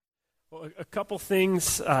Well, a couple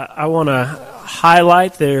things I want to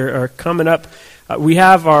highlight that are coming up. We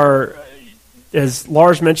have our, as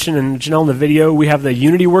Lars mentioned and Janelle in the video, we have the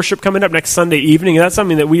Unity Worship coming up next Sunday evening, and that's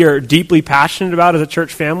something that we are deeply passionate about as a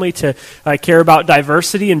church family, to care about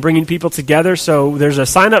diversity and bringing people together. So there's a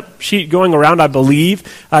sign-up sheet going around, I believe,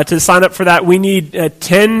 to sign up for that. We need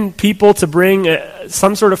 10 people to bring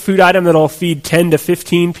some sort of food item that'll feed 10 to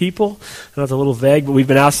 15 people. I know it's a little vague, but we've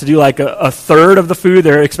been asked to do like a third of the food.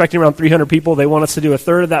 They're expecting around 300 people. They want us to do a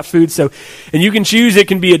third of that food. So, and you can choose, it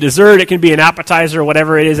can be a dessert, it can be an appetizer,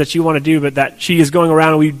 whatever it is that you want to do, but that sheet is going around,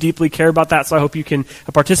 and we deeply care about that, so I hope you can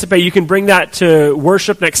participate. You can bring that to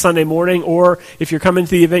worship next Sunday morning, or if you're coming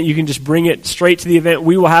to the event, you can just bring it straight to the event.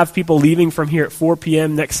 We will have people leaving from here at 4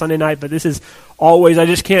 p.m. next Sunday night, but this is always, I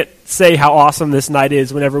just can't say how awesome this night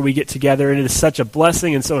is whenever we get together, and it is such a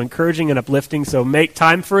blessing and so encouraging and uplifting, so make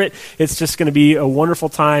time for it. It's just going to be a wonderful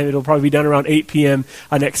time. It'll probably be done around 8 p.m.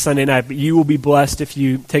 Next Sunday night, but you will be blessed if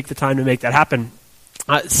you take the time to make that happen.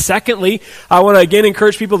 Secondly, I want to again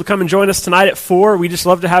encourage people to come and join us tonight at 4. We just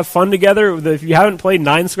love to have fun together. If you haven't played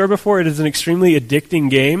Nine Square before, it is an extremely addicting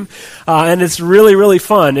game, and it's really, really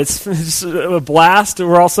fun. It's a blast.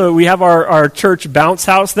 We have our church bounce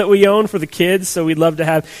house that we own for the kids, so we'd love to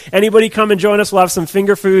have anybody come and join us. We'll have some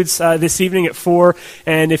finger foods this evening at 4,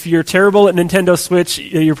 and if you're terrible at Nintendo Switch,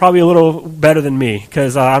 you're probably a little better than me,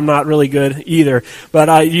 because I'm not really good either.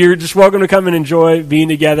 But you're just welcome to come and enjoy being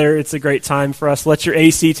together. It's a great time for us. Let your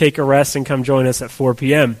AC take a rest and come join us at 4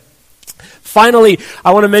 p.m. Finally,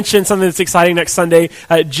 I want to mention something that's exciting next Sunday.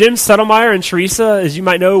 Jim Settlemeyer and Teresa, as you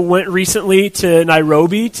might know, went recently to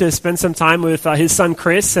Nairobi to spend some time with his son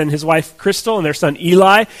Chris and his wife Crystal and their son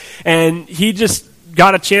Eli, and he just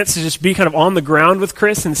got a chance to just be kind of on the ground with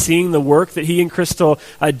Chris and seeing the work that he and Crystal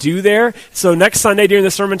do there. So next Sunday during the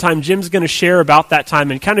sermon time, Jim's going to share about that time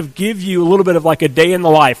and kind of give you a little bit of like a day in the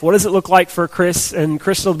life. What does it look like for Chris and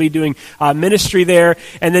Crystal to be doing ministry there?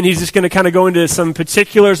 And then he's just going to kind of go into some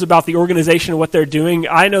particulars about the organization and what they're doing.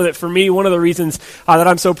 I know that for me, one of the reasons that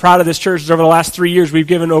I'm so proud of this church is over the last 3 years, we've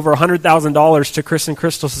given over $100,000 to Chris and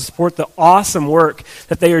Crystal to support the awesome work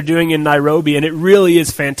that they are doing in Nairobi, and it really is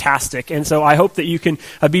fantastic. And so I hope that you can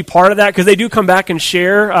be part of that, because they do come back and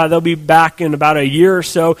share. They'll be back in about a year or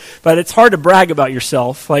so, but it's hard to brag about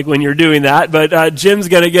yourself like when you're doing that. But Jim's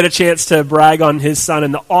going to get a chance to brag on his son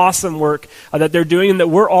and the awesome work that they're doing and that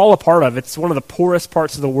we're all a part of. It's one of the poorest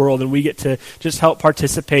parts of the world, and we get to just help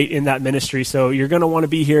participate in that ministry. So you're going to want to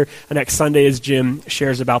be here next Sunday as Jim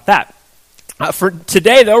shares about that. For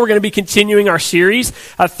today, though, we're going to be continuing our series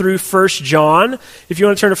through 1 John. If you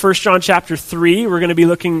want to turn to 1 John chapter 3, we're going to be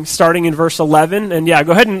looking starting in verse 11. And yeah,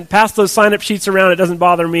 go ahead and pass those sign-up sheets around. It doesn't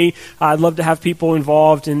bother me. I'd love to have people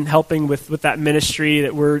involved in helping with that ministry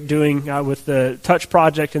that we're doing with the Touch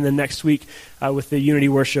Project, and then next week with the Unity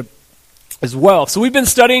Worship as well. So we've been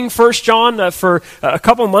studying 1 John for a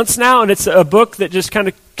couple months now, and it's a book that just kind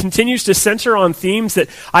of continues to center on themes that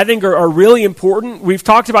I think are really important. We've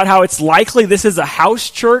talked about how it's likely this is a house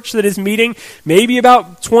church that is meeting, maybe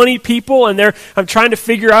about 20 people, and I'm trying to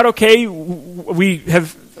figure out, okay, we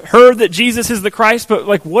have heard that Jesus is the Christ, but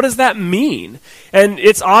like, what does that mean? And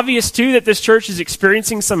it's obvious too that this church is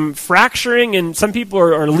experiencing some fracturing, and some people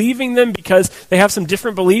are leaving them because they have some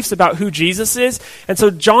different beliefs about who Jesus is. And so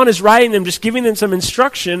John is writing them, just giving them some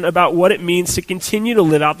instruction about what it means to continue to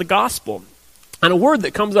live out the gospel. And a word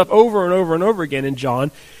that comes up over and over and over again in John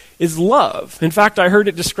is love. In fact, I heard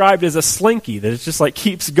it described as a slinky, that it just like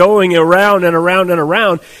keeps going around and around and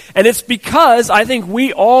around. And it's because I think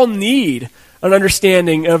we all need an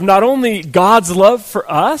understanding of not only God's love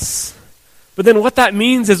for us, but then what that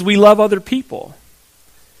means is we love other people.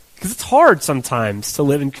 Because it's hard sometimes to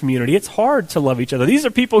live in community. It's hard to love each other. These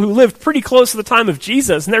are people who lived pretty close to the time of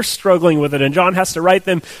Jesus, and they're struggling with it. And John has to write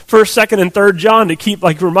them 1st, 2nd, and 3rd John to keep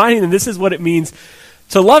like reminding them this is what it means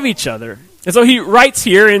to love each other. And so he writes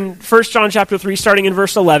here in 1 John chapter 3, starting in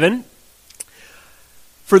verse 11,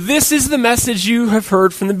 "For this is the message you have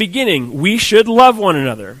heard from the beginning. We should love one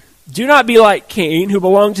another. Do not be like Cain, who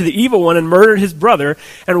belonged to the evil one and murdered his brother.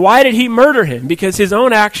 And why did he murder him? Because his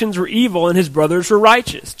own actions were evil and his brothers were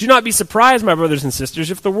righteous. Do not be surprised, my brothers and sisters,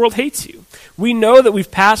 if the world hates you. We know that we've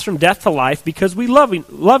passed from death to life because we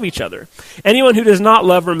love each other. Anyone who does not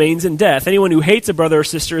love remains in death. Anyone who hates a brother or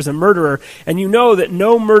sister is a murderer, and you know that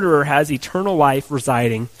no murderer has eternal life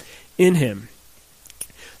residing in him."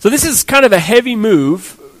 So this is kind of a heavy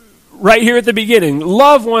move right here at the beginning.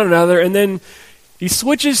 Love one another, and then he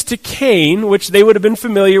switches to Cain, which they would have been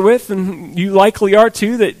familiar with, and you likely are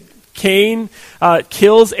too, that Cain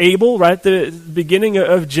kills Abel right at the beginning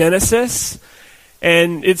of Genesis.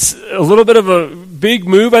 And it's a little bit of a big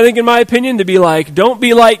move, I think, in my opinion, to be like, don't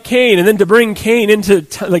be like Cain, and then to bring Cain into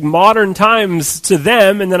like modern times to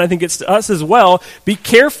them, and then I think it's to us as well. Be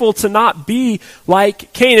careful to not be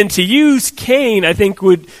like Cain. And to use Cain, I think,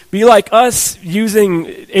 would be like us using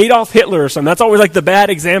Adolf Hitler or something. That's always like the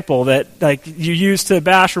bad example that like you use to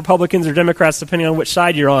bash Republicans or Democrats, depending on which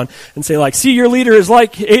side you're on, and say like, see, your leader is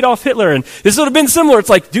like Adolf Hitler. And this would have been similar. It's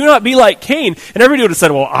like, do not be like Cain. And everybody would have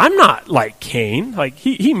said, well, I'm not like Cain. Like,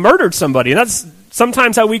 he murdered somebody. And that's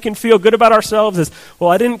sometimes how we can feel good about ourselves is, well,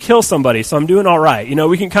 I didn't kill somebody, so I'm doing all right. You know,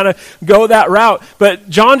 we can kind of go that route. But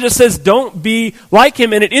John just says, don't be like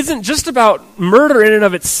him. And it isn't just about murder in and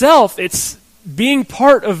of itself. It's being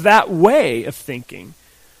part of that way of thinking.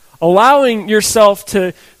 Allowing yourself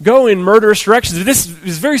to go in murderous directions. This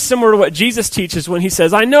is very similar to what Jesus teaches when he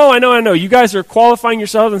says, I know. You guys are qualifying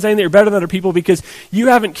yourselves and saying that you're better than other people because you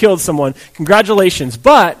haven't killed someone. Congratulations.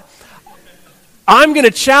 But I'm going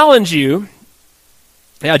to challenge you.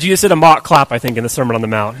 Yeah, Jesus did a mock clap, I think, in the Sermon on the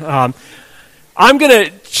Mount. I'm going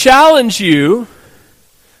to challenge you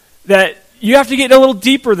that you have to get a little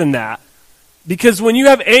deeper than that. Because when you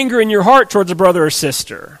have anger in your heart towards a brother or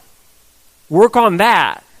sister, work on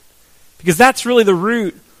that. Because that's really the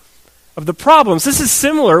root of the problems. This is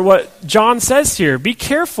similar to what John says here. Be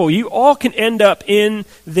careful. You all can end up in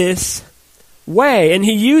this way. And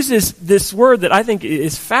he uses this word that I think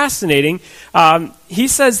is fascinating. He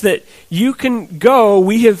says that you can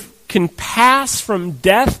can pass from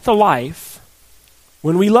death to life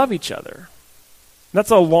when we love each other. That's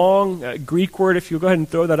a long Greek word. If you'll go ahead and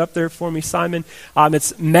throw that up there for me, Simon.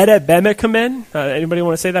 It's meta-bemekamen. Anybody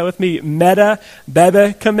want to say that with me?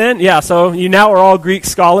 Meta-bemekamen. Yeah, so you now are all Greek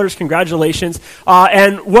scholars. Congratulations.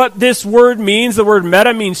 And what this word means, the word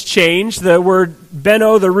meta means change. The word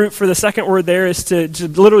beno, the root for the second word there, is to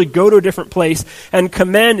literally go to a different place. And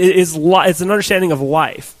kamen is an understanding of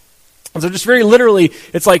life. And so just very literally,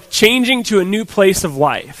 it's like changing to a new place of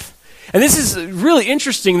life. And this is really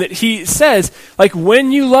interesting that he says, like,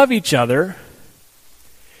 when you love each other,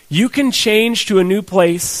 you can change to a new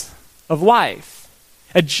place of life.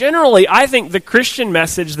 And generally, I think the Christian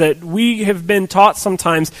message that we have been taught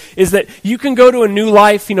sometimes is that you can go to a new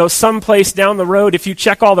life, someplace down the road. If you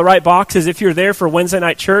check all the right boxes, if you're there for Wednesday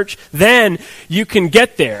night church, then you can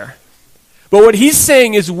get there. But what he's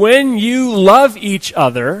saying is when you love each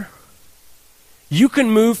other, you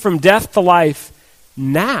can move from death to life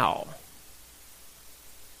now.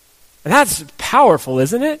 And that's powerful,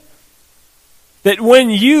 isn't it? That when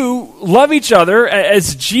you love each other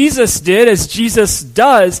as Jesus did, as Jesus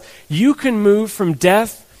does, you can move from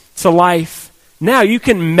death to life now. You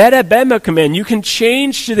can meta-bemekamen. You can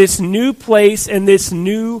change to this new place and this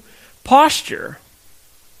new posture.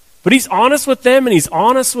 But he's honest with them and he's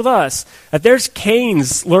honest with us, that there's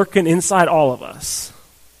Cains lurking inside all of us.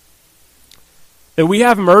 That we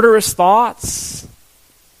have murderous thoughts.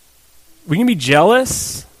 We can be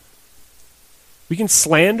jealous. We can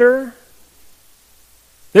slander.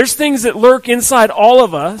 There's things that lurk inside all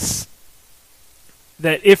of us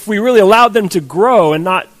that if we really allowed them to grow and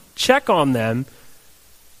not check on them,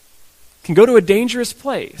 can go to a dangerous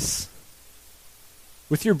place.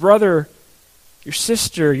 With your brother, your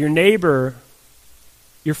sister, your neighbor,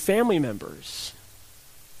 your family members.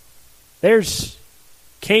 There's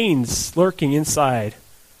Cains lurking inside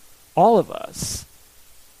all of us.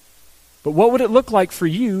 But what would it look like for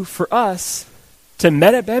you, for us, to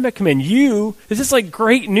meta-bemekamen? This is like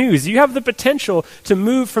great news. You have the potential to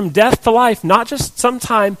move from death to life, not just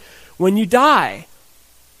sometime when you die.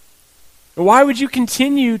 Why would you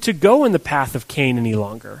continue to go in the path of Cain any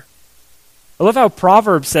longer? I love how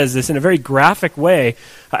Proverbs says this in a very graphic way.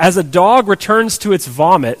 As a dog returns to its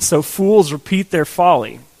vomit, so fools repeat their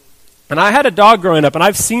folly. And I had a dog growing up, and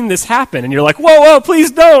I've seen this happen. And you're like, whoa,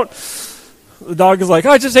 please don't. The dog is like,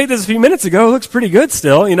 I just ate this a few minutes ago. It looks pretty good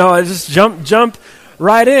still. I just jump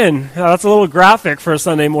right in. That's a little graphic for a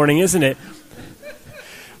Sunday morning, isn't it?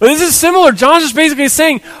 But this is similar. John's just basically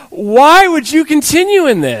saying, why would you continue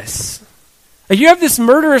in this? You have this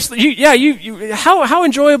murderous... how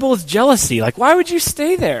enjoyable is jealousy? Like, why would you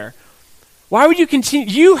stay there? Why would you continue?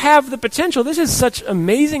 You have the potential. This is such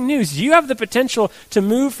amazing news. You have the potential to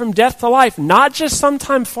move from death to life, not just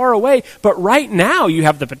sometime far away, but right now you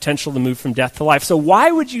have the potential to move from death to life. So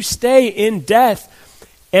why would you stay in death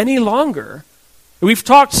any longer? We've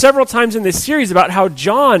talked several times in this series about how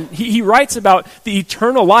John, he writes about the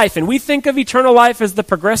eternal life, and we think of eternal life as the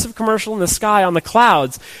Progressive commercial in the sky on the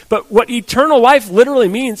clouds. But what eternal life literally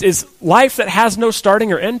means is life that has no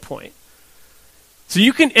starting or end point. So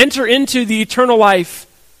you can enter into the eternal life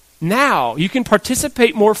now. You can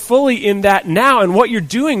participate more fully in that now. And what you're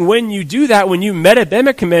doing when you do that, when you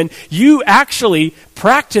metabemekumen, you actually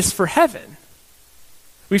practice for heaven.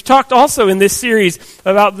 We've talked also in this series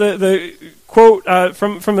about the quote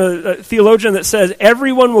from a theologian that says,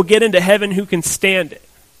 everyone will get into heaven who can stand it.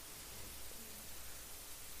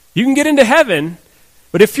 You can get into heaven,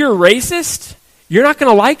 but if you're racist, you're not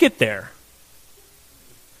going to like it there.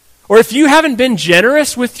 Or if you haven't been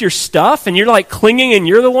generous with your stuff and you're like clinging and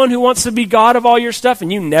you're the one who wants to be God of all your stuff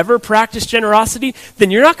and you never practice generosity,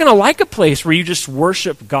 then you're not going to like a place where you just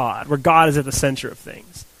worship God, where God is at the center of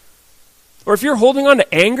things. Or if you're holding on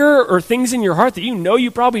to anger or things in your heart that you know you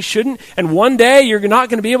probably shouldn't, and one day you're not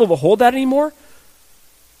going to be able to hold that anymore,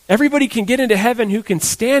 everybody can get into heaven who can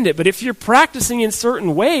stand it. But if you're practicing in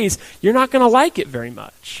certain ways, you're not going to like it very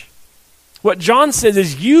much. What John says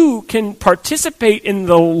is you can participate in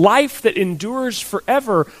the life that endures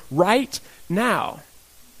forever right now.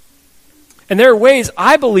 And there are ways,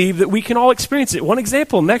 I believe, that we can all experience it. One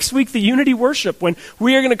example, next week, the Unity Worship, when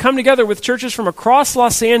we are going to come together with churches from across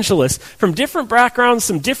Los Angeles, from different backgrounds,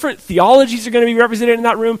 some different theologies are going to be represented in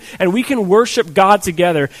that room, and we can worship God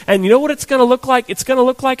together. And you know what it's going to look like? It's going to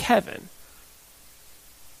look like heaven.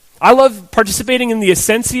 I love participating in the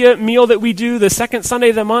Essentia meal that we do the second Sunday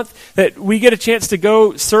of the month, that we get a chance to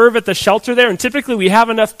go serve at the shelter there. And typically we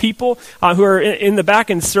have enough people who are in the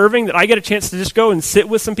back and serving that I get a chance to just go and sit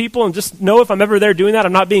with some people and just know if I'm ever there doing that,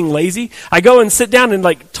 I'm not being lazy. I go and sit down and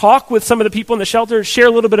like talk with some of the people in the shelter, share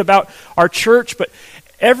a little bit about our church. But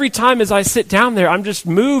every time as I sit down there, I'm just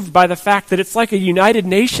moved by the fact that it's like a United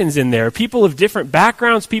Nations in there. People of different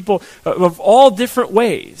backgrounds, people of all different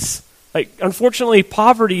ways. Like, unfortunately,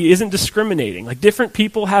 poverty isn't discriminating. Like, different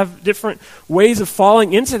people have different ways of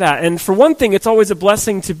falling into that. And for one thing, it's always a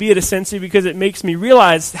blessing to be at Essentia because it makes me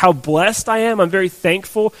realize how blessed I am. I'm very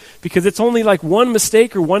thankful because it's only like one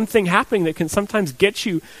mistake or one thing happening that can sometimes get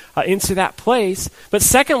you into that place. But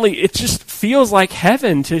secondly, it just feels like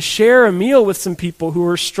heaven to share a meal with some people who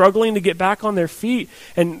are struggling to get back on their feet.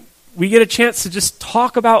 And we get a chance to just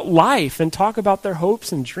talk about life and talk about their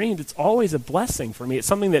hopes and dreams. It's always a blessing for me. It's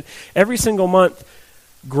something that every single month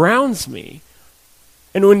grounds me.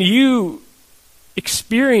 And when you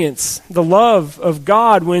experience the love of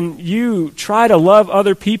God, when you try to love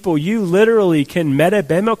other people, you literally can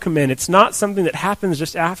metabemekumen. It's not something that happens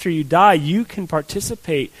just after you die. You can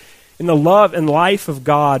participate in the love and life of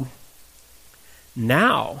God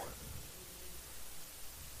now.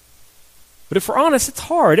 But if we're honest, it's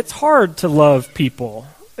hard. It's hard to love people.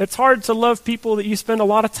 It's hard to love people that you spend a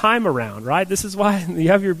lot of time around, right? This is why you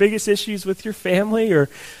have your biggest issues with your family or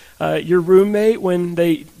your roommate when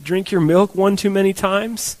they drink your milk one too many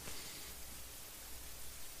times.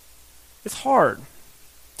 It's hard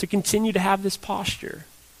to continue to have this posture.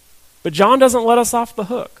 But John doesn't let us off the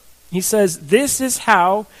hook. He says, this is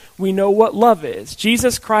how we know what love is.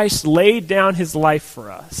 Jesus Christ laid down his life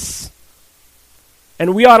for us.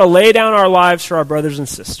 And we ought to lay down our lives for our brothers and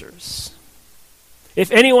sisters.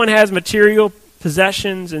 If anyone has material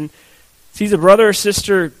possessions and sees a brother or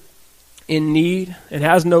sister in need and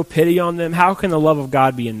has no pity on them, how can the love of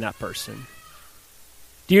God be in that person?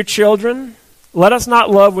 Dear children, let us not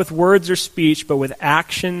love with words or speech, but with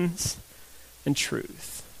actions and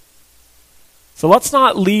truth. So let's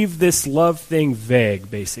not leave this love thing vague,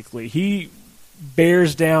 basically. He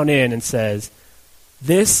bears down in and says,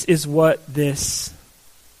 this is what this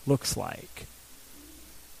looks like.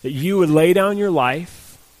 That you would lay down your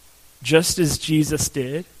life just as Jesus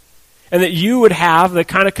did, and that you would have the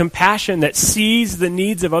kind of compassion that sees the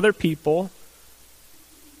needs of other people,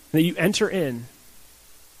 that you enter in.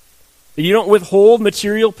 That you don't withhold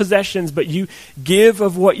material possessions, but you give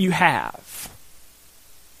of what you have.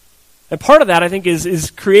 And part of that, I think,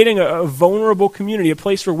 is creating a vulnerable community, a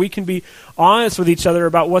place where we can be honest with each other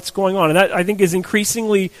about what's going on. And that, I think, is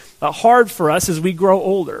increasingly hard for us as we grow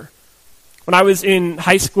older. When I was in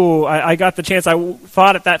high school, I got the chance. I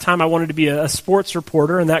thought at that time I wanted to be a sports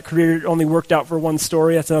reporter, and that career only worked out for one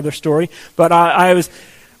story. That's another story. But I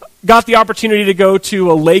got the opportunity to go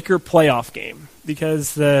to a Laker playoff game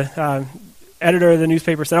because the editor of the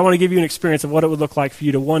newspaper said, I want to give you an experience of what it would look like for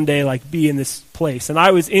you to one day be in this place. And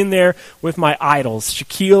I was in there with my idols.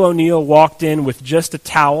 Shaquille O'Neal walked in with just a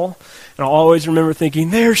towel. And I'll always remember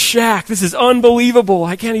thinking, there's Shaq. This is unbelievable.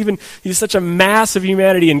 He's such a mass of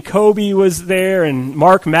humanity. And Kobe was there, and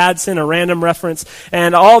Mark Madsen, a random reference,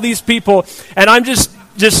 and all these people. And I'm just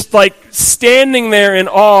standing there in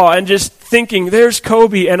awe and just thinking, there's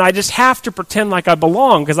Kobe, and I just have to pretend like I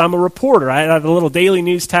belong because I'm a reporter. I have a little daily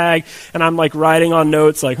news tag, and I'm writing on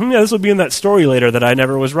notes this will be in that story later that I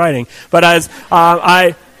never was writing. But as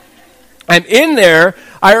I'm in there,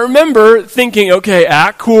 I remember thinking, okay,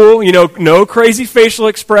 act cool, no crazy facial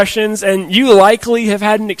expressions, and you likely have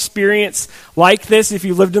had an experience like this if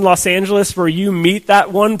you lived in Los Angeles where you meet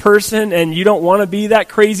that one person and you don't want to be that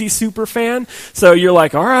crazy super fan. So you're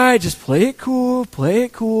like, all right, just play it cool.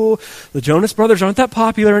 The Jonas Brothers aren't that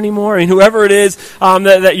popular anymore, and whoever it is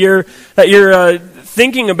that you're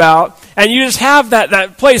thinking about, and you just have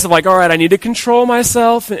that place of like, all right, I need to control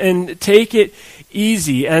myself and take it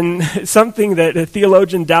easy. And something that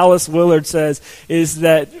theologian Dallas Willard says is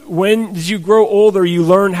that as you grow older, you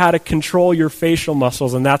learn how to control your facial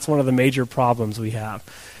muscles, and that's one of the major problems we have.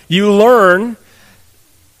 You learn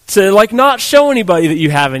to not show anybody that you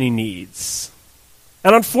have any needs.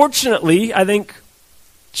 And unfortunately, I think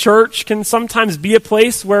church can sometimes be a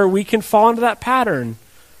place where we can fall into that pattern,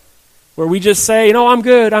 where we just say, I'm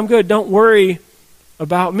good, don't worry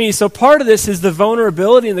about me. So part of this is the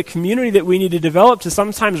vulnerability in the community that we need to develop to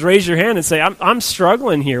sometimes raise your hand and say, I'm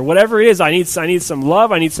struggling here. Whatever it is, I need some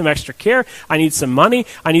love, I need some extra care, I need some money,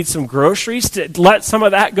 I need some groceries, to let some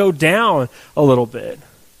of that go down a little bit.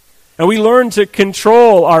 And we learn to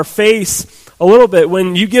control our face a little bit.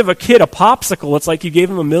 When you give a kid a popsicle, it's like you gave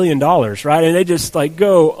them $1 million, right? And they just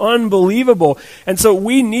go unbelievable. And so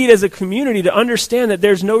we need as a community to understand that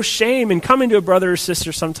there's no shame in coming to a brother or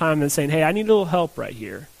sister sometime and saying, hey, I need a little help right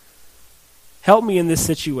here. Help me in this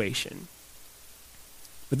situation.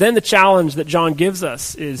 But then the challenge that John gives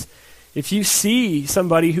us is, if you see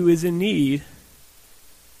somebody who is in need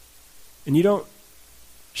and you don't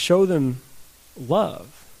show them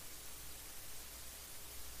love,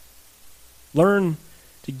 learn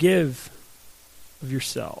to give of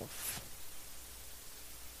yourself.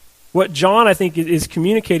 What John, I think, is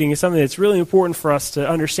communicating is something that's really important for us to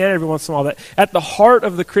understand every once in a while, that at the heart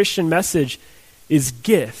of the Christian message is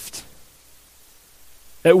gift.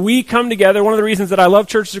 That we come together. One of the reasons that I love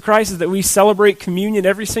Churches of Christ is that we celebrate communion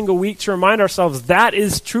every single week to remind ourselves that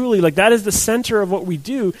is truly, that is the center of what we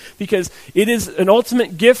do, because it is an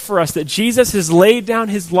ultimate gift for us that Jesus has laid down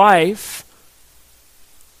his life.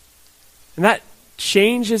 And that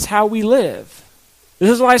changes how we live. This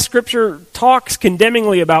is why Scripture talks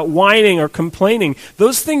condemningly about whining or complaining.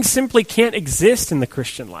 Those things simply can't exist in the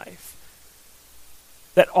Christian life.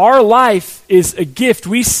 That our life is a gift.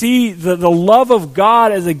 We see the love of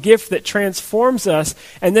God as a gift that transforms us,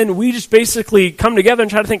 and then we just basically come together and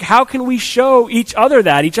try to think, how can we show each other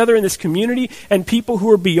in this community and people who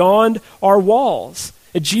are beyond our walls?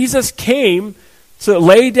 And Jesus came to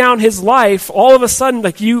lay down his life. All of a sudden,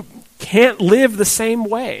 you can't live the same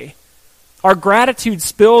way. Our gratitude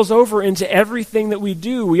spills over into everything that we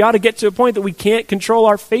do. We ought to get to a point that we can't control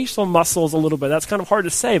our facial muscles a little bit. That's kind of hard to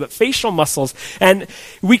say, but facial muscles. And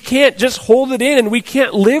we can't just hold it in, and we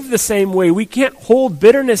can't live the same way. We can't hold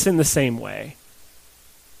bitterness in the same way.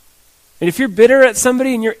 And if you're bitter at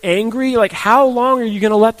somebody and you're angry, how long are you going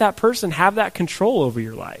to let that person have that control over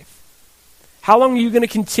your life? How long are you going to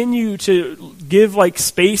continue to give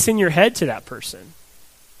space in your head to that person?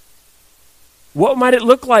 What might it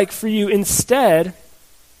look like for you instead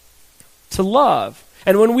to love?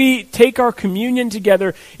 And when we take our communion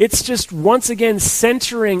together, it's just once again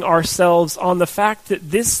centering ourselves on the fact that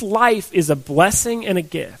this life is a blessing and a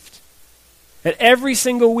gift. That every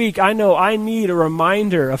single week I know I need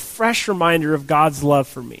a fresh reminder of God's love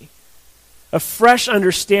for me. A fresh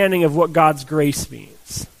understanding of what God's grace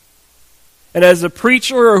means. And as a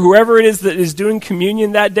preacher or whoever it is that is doing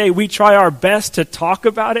communion that day, we try our best to talk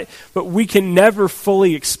about it, but we can never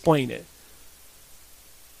fully explain it.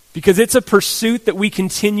 Because it's a pursuit that we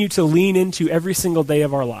continue to lean into every single day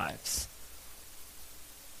of our lives.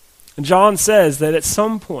 And John says that at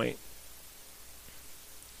some point,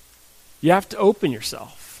 you have to open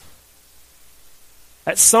yourself.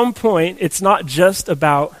 At some point, it's not just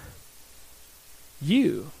about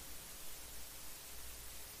you.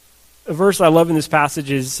 A verse I love in this passage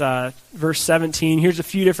is verse 17. Here's a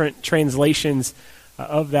few different translations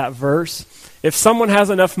of that verse. If someone has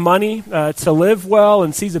enough money to live well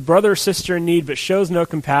and sees a brother or sister in need but shows no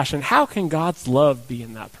compassion, how can God's love be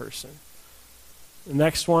in that person? The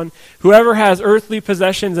next one, whoever has earthly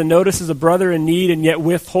possessions and notices a brother in need and yet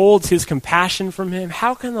withholds his compassion from him,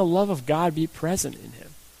 how can the love of God be present in him?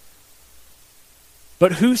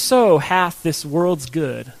 But whoso hath this world's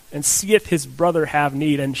good, and seeth his brother have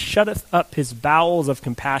need, and shutteth up his bowels of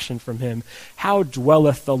compassion from him, how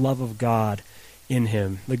dwelleth the love of God in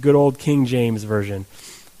him? The good old King James Version.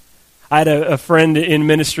 I had a friend in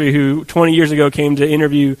ministry who 20 years ago came to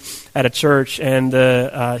interview at a church, and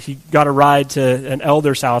he got a ride to an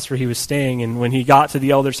elder's house where he was staying, and when he got to the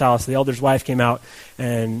elder's house, the elder's wife came out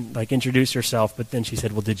and introduced herself, but then she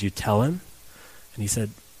said, well, did you tell him? And he said,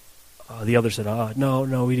 The other said,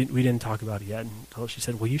 no, we didn't talk about it yet. And she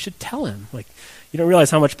said, well, you should tell him. Like, you don't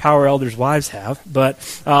realize how much power elders' wives have. But,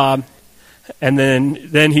 and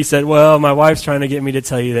then he said, well, my wife's trying to get me to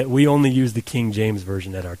tell you that we only use the King James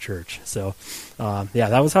Version at our church. So,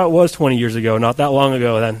 that was how it was 20 years ago, not that long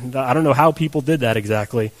ago. Then I don't know how people did that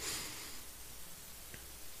exactly.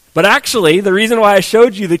 But actually, the reason why I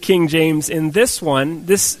showed you the King James in this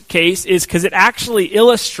case, is because it actually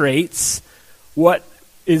illustrates what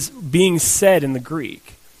is being said in the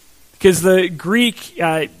Greek. Because the Greek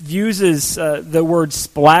uses the word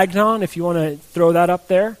splagnon, if you want to throw that up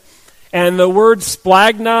there. And the word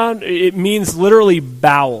splagnon, it means literally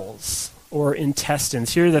bowels or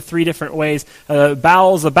intestines. Here are the three different ways.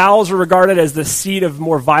 Bowels. The bowels are regarded as the seat of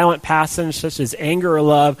more violent passions, such as anger or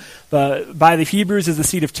love. By the Hebrews is the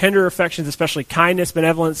seat of tender affections, especially kindness,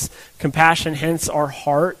 benevolence, compassion, hence our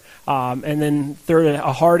heart. And then third,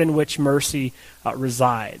 a heart in which mercy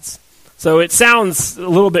resides. So it sounds a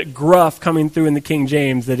little bit gruff coming through in the King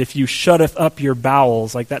James that if you shutteth up your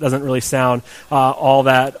bowels, like that doesn't really sound all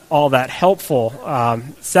that helpful.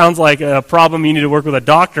 Sounds like a problem you need to work with a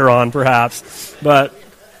doctor on, perhaps. But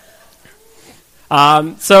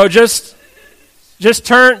so just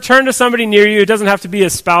turn to somebody near you. It doesn't have to be a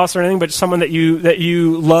spouse or anything, but someone that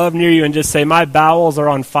you love near you, and just say, "My bowels are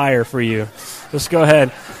on fire for you." Just go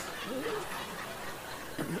ahead.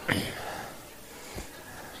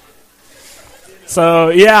 So,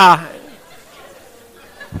 yeah.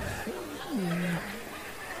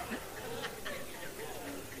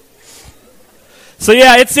 So,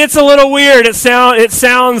 yeah, it's a little weird. It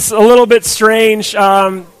sounds a little bit strange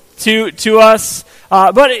to us.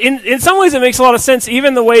 But in some ways it makes a lot of sense,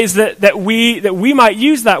 even the ways that we might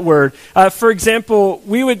use that word. For example,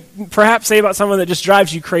 we would perhaps say about someone that just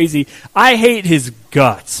drives you crazy, I hate his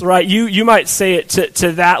guts, right? You might say it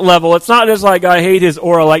to that level. It's not just like I hate his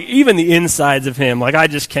aura, like even the insides of him, like I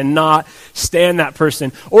just cannot stand that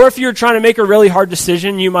person. Or if you're trying to make a really hard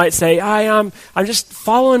decision, you might say, I'm just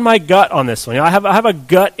following my gut on this one. I have a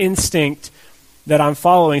gut instinct that I'm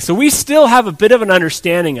following. So we still have a bit of an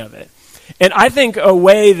understanding of it. And I think a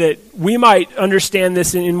way that we might understand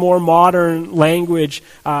this in more modern language,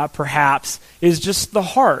 perhaps, is just the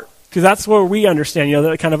heart. Because that's where we understand,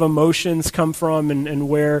 that kind of emotions come from and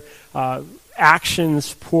where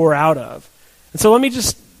actions pour out of. And so let me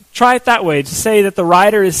just try it that way, to say that the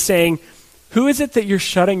writer is saying, who is it that you're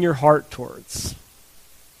shutting your heart towards?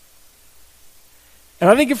 And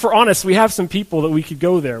I think if we're honest, we have some people that we could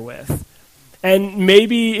go there with. And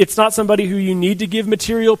maybe it's not somebody who you need to give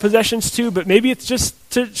material possessions to, but maybe it's just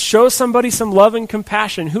to show somebody some love and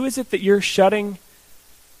compassion. Who is it that you're shutting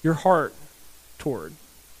your heart toward?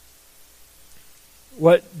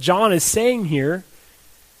 What John is saying here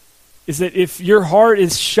is that if your heart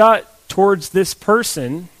is shut towards this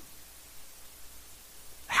person,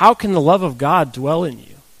 how can the love of God dwell in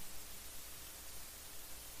you?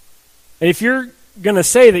 And if you're going to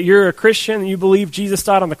say that you're a Christian and you believe Jesus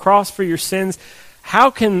died on the cross for your sins,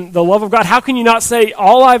 how can the love of God, how can you not say,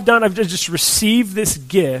 all I've done, I've just received this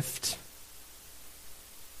gift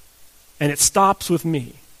and it stops with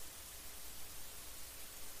me?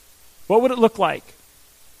 What would it look like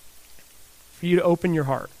for you to open your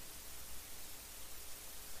heart?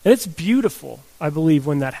 And it's beautiful, I believe,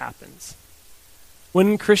 when that happens. When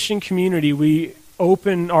in Christian community we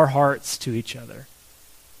open our hearts to each other.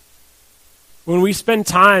 When we spend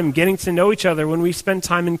time getting to know each other, when we spend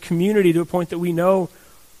time in community to a point that we know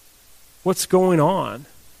what's going on.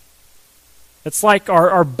 It's like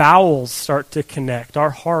our bowels start to connect,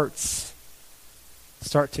 our hearts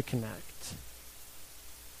start to connect.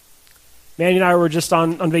 Mandy and I were just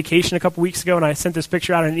on vacation a couple weeks ago, and I sent this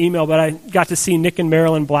picture out in an email, but I got to see Nick and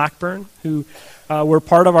Marilyn Blackburn, who were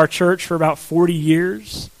part of our church for about 40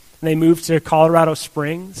 years, and they moved to Colorado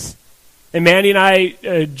Springs. And Mandy and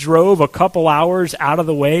I drove a couple hours out of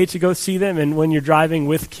the way to go see them. And when you're driving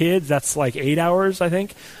with kids, that's like 8 hours, I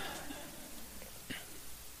think.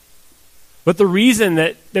 But the reason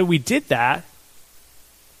that we did that,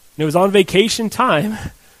 and it was on vacation time,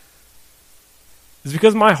 is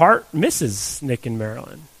because my heart misses Nick and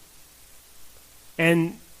Marilyn.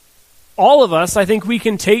 And all of us, I think we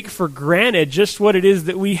can take for granted just what it is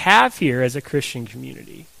that we have here as a Christian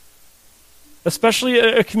community. Especially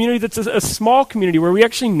a community that's a small community where we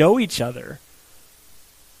actually know each other.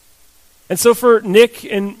 And so for Nick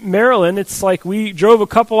and Marilyn, it's like we drove a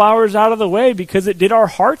couple hours out of the way because it did our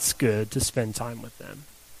hearts good to spend time with them.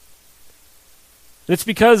 And it's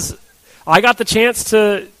because I got the chance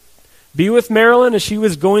to be with Marilyn as she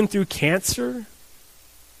was going through cancer.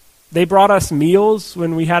 They brought us meals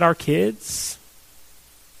when we had our kids.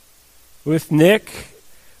 With Nick,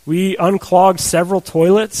 We unclogged several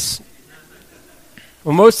toilets.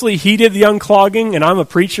 Well, mostly he did the unclogging, and I'm a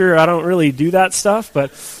preacher. I don't really do that stuff,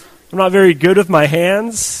 but I'm not very good with my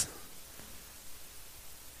hands.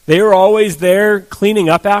 They were always there cleaning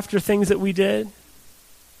up after things that we did.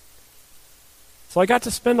 So I got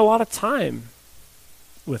to spend a lot of time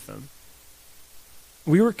with them.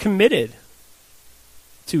 We were committed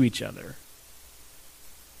to each other.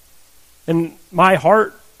 And my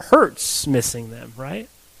heart hurts missing them, right?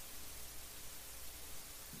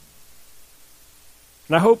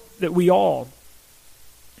 And I hope that we all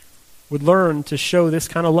would learn to show this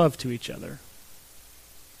kind of love to each other.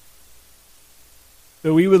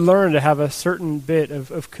 That we would learn to have a certain bit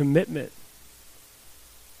of commitment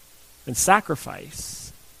and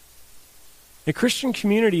sacrifice. A Christian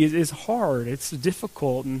community is hard. It's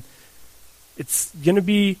difficult, and it's going to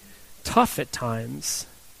be tough at times.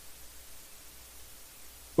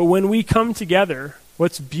 But when we come together,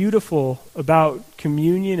 what's beautiful about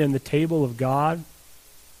communion and the table of God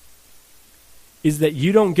is that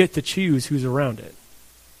you don't get to choose who's around it.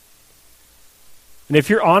 And if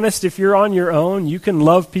you're honest, if you're on your own, you can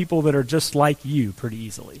love people that are just like you pretty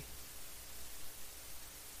easily.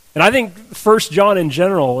 And I think 1 John in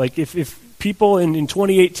general, like if people in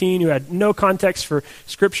 2018 who had no context for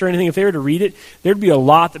Scripture or anything, if they were to read it, there'd be a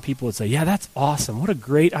lot that people would say, yeah, that's awesome. What a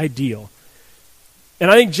great ideal. And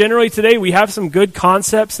I think generally today we have some good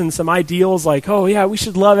concepts and some ideals like, oh yeah, we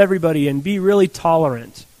should love everybody and be really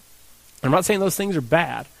tolerant. I'm not saying those things are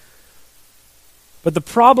bad. But the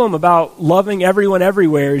problem about loving everyone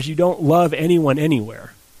everywhere is you don't love anyone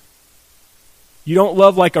anywhere. You don't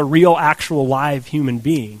love like a real, actual, live human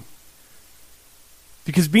being.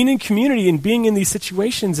 Because being in community and being in these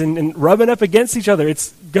situations and rubbing up against each other,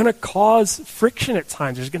 it's going to cause friction at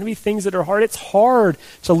times. There's going to be things that are hard. It's hard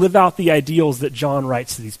to live out the ideals that John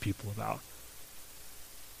writes to these people about.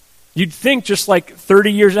 You'd think just like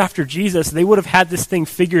 30 years after Jesus, they would have had this thing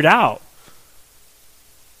figured out.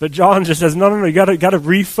 But John just says, no, you got to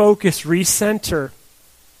refocus, recenter.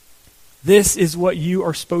 This is what you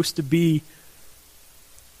are supposed to be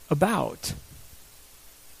about.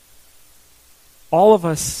 All of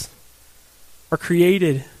us are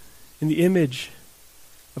created in the image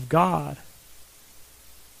of God.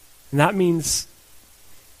 And that means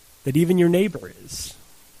that even your neighbor is.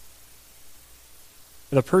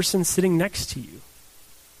 The person sitting next to you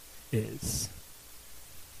is.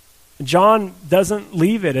 John doesn't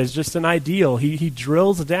leave it as just an ideal. He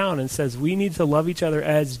drills down and says, we need to love each other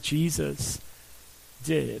as Jesus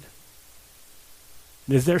did.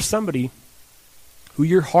 And is there somebody who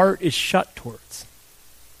your heart is shut towards?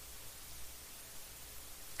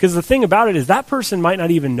 Because the thing about it is that person might not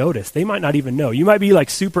even notice. They might not even know. You might be like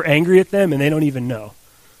super angry at them and they don't even know.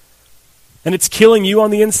 And it's killing you on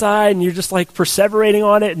the inside and you're just like perseverating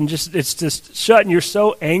on it and it's just shut and you're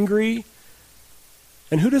so angry.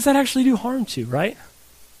 And who does that actually do harm to, right?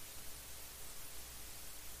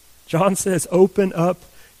 John says, open up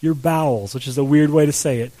your bowels, which is a weird way to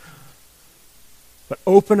say it. But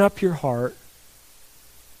open up your heart.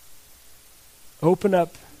 Open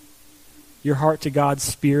up your heart to God's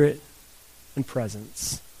Spirit and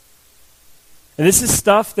presence. And this is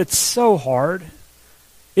stuff that's so hard.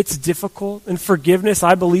 It's difficult. And forgiveness,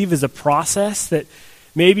 I believe, is a process that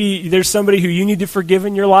maybe there's somebody who you need to forgive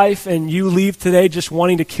in your life and you leave today just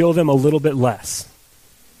wanting to kill them a little bit less.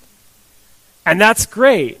 And that's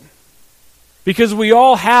great. Because we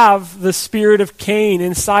all have the spirit of Cain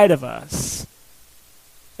inside of us.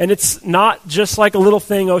 And it's not just like a little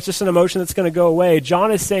thing, it's just an emotion that's going to go away.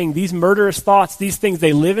 John is saying these murderous thoughts, these things,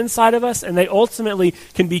 they live inside of us and they ultimately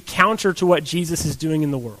can be counter to what Jesus is doing in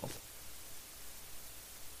the world.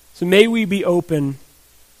 So may we be open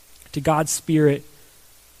to God's Spirit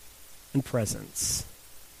and presence.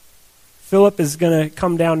 Philip is going to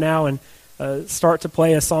come down now and start to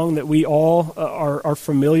play a song that we all are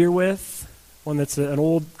familiar with, one that's an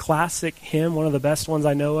old classic hymn, one of the best ones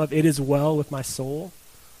I know of, It Is Well With My Soul.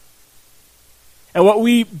 And what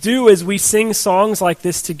we do is we sing songs like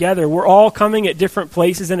this together. We're all coming at different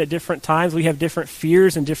places and at different times. We have different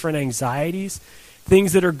fears and different anxieties,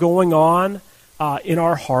 things that are going on in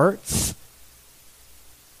our hearts.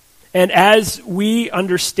 And as we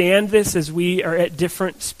understand this, as we are at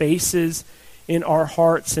different spaces in our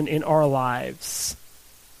hearts and in our lives,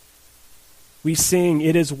 we sing,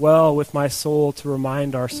 It Is Well With My Soul, to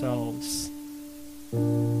remind ourselves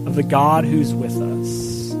of the God who's with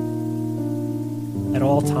us at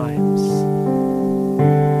all times.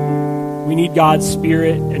 We need God's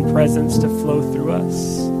Spirit and presence to flow through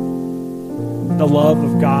us. The love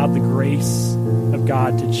of God, the grace of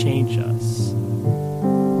God to change us.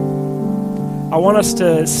 I want us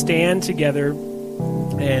to stand together,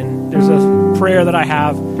 and there's a prayer that I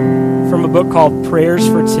have from a book called Prayers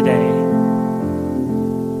for Today.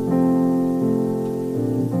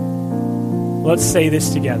 Let's say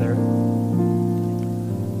this together.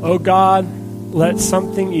 Oh God, let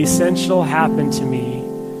something essential happen to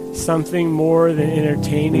me, something more than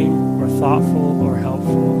entertaining or thoughtful or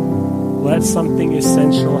helpful. Let something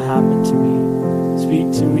essential happen to me.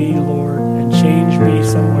 Speak to me, Lord, and change me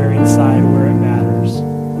somewhere inside where it matters.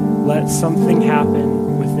 Let something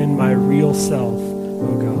happen within my real self,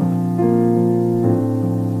 oh God.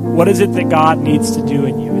 What is it that God needs to do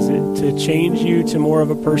in you? Is it to change you to more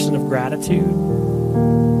of a person of gratitude?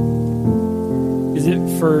 Is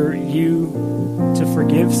it for you to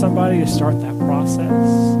forgive somebody, to start that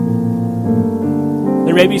process?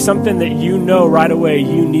 There may be something that you know right away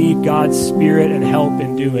you need God's Spirit and help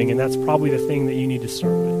in doing, and that's probably the thing that you need to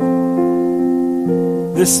start with.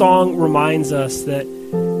 This song reminds us that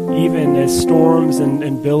even as storms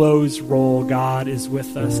and billows roll, God is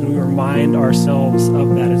with us, and we remind ourselves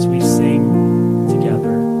of that as we sing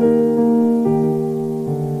together.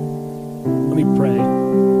 Let me pray.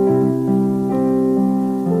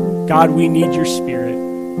 God, we need your Spirit.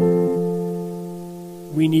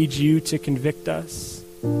 We need you to convict us.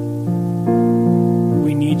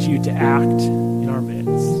 We need you to act in our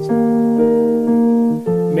midst.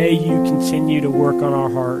 May you continue to work on our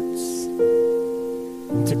hearts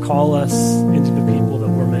and to call us into the people that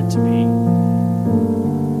we're meant to be.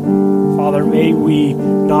 Father, may we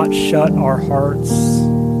not shut our hearts,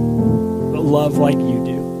 but love like you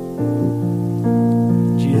do.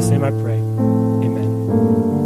 In Jesus' name I pray.